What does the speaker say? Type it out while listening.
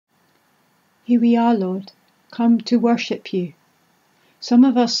Here we are, Lord, come to worship you. Some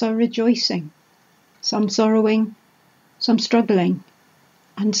of us are rejoicing, some sorrowing, some struggling,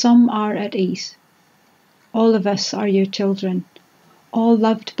 and some are at ease. All of us are your children, all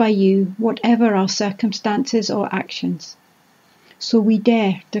loved by you, whatever our circumstances or actions. So we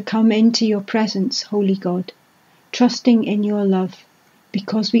dare to come into your presence, Holy God, trusting in your love,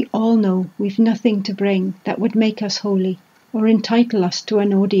 because we all know we've nothing to bring that would make us holy or entitle us to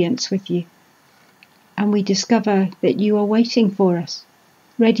an audience with you. And we discover that you are waiting for us,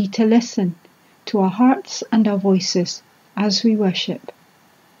 ready to listen to our hearts and our voices as we worship.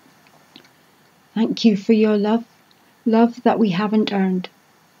 Thank you for your love, love that we haven't earned,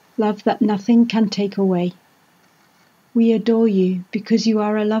 love that nothing can take away. We adore you because you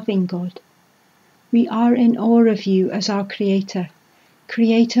are a loving God. We are in awe of you as our Creator,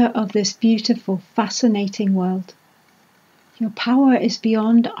 Creator of this beautiful, fascinating world. Your power is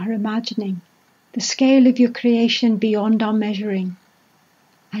beyond our imagining, the scale of your creation beyond our measuring.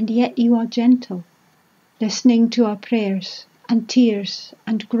 And yet you are gentle, listening to our prayers and tears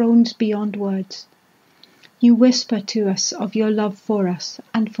and groans beyond words. You whisper to us of your love for us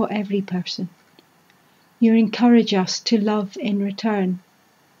and for every person. You encourage us to love in return,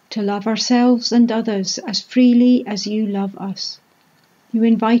 to love ourselves and others as freely as you love us. You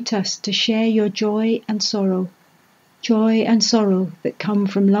invite us to share your joy and sorrow that come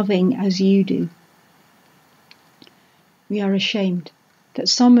from loving as you do. We are ashamed that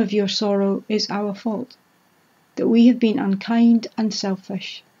some of your sorrow is our fault, that we have been unkind and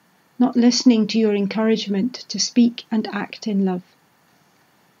selfish, not listening to your encouragement to speak and act in love.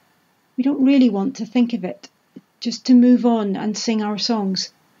 We don't really want to think of it, just to move on and sing our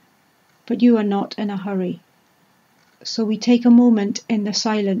songs, but you are not in a hurry. So we take a moment in the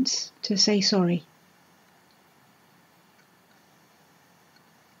silence to say sorry.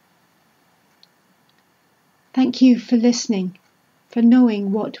 Thank you for listening, for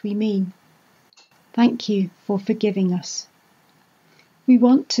knowing what we mean. Thank you for forgiving us. We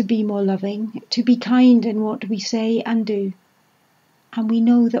want to be more loving, to be kind in what we say and do. And we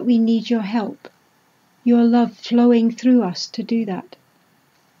know that we need your help, your love flowing through us to do that.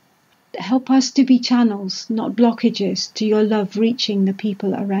 Help us to be channels, not blockages, to your love reaching the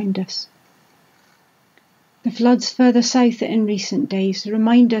people around us. The floods further south in recent days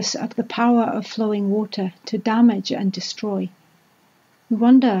remind us of the power of flowing water to damage and destroy. We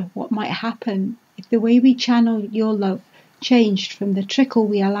wonder what might happen if the way we channel your love changed from the trickle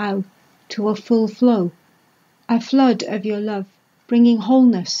we allow to a full flow, a flood of your love, bringing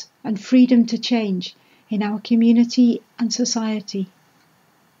wholeness and freedom to change in our community and society.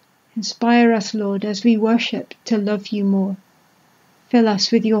 Inspire us, Lord, as we worship to love you more. Fill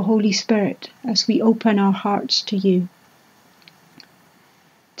us with your Holy Spirit as we open our hearts to you.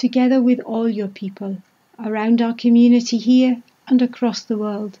 Together with all your people around our community here and across the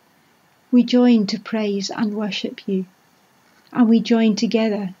world, we join to praise and worship you. And we join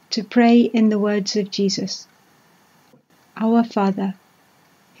together to pray in the words of Jesus. Our Father,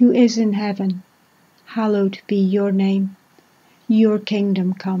 who is in heaven, hallowed be your name. Your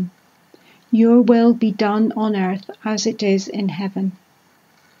kingdom come. Your will be done on earth as it is in heaven.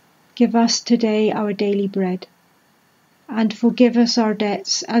 Give us today our daily bread, and forgive us our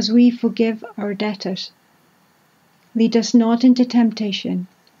debts as we forgive our debtors. Lead us not into temptation,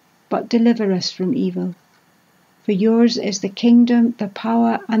 but deliver us from evil. For yours is the kingdom, the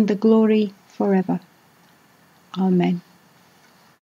power, and the glory forever. Amen.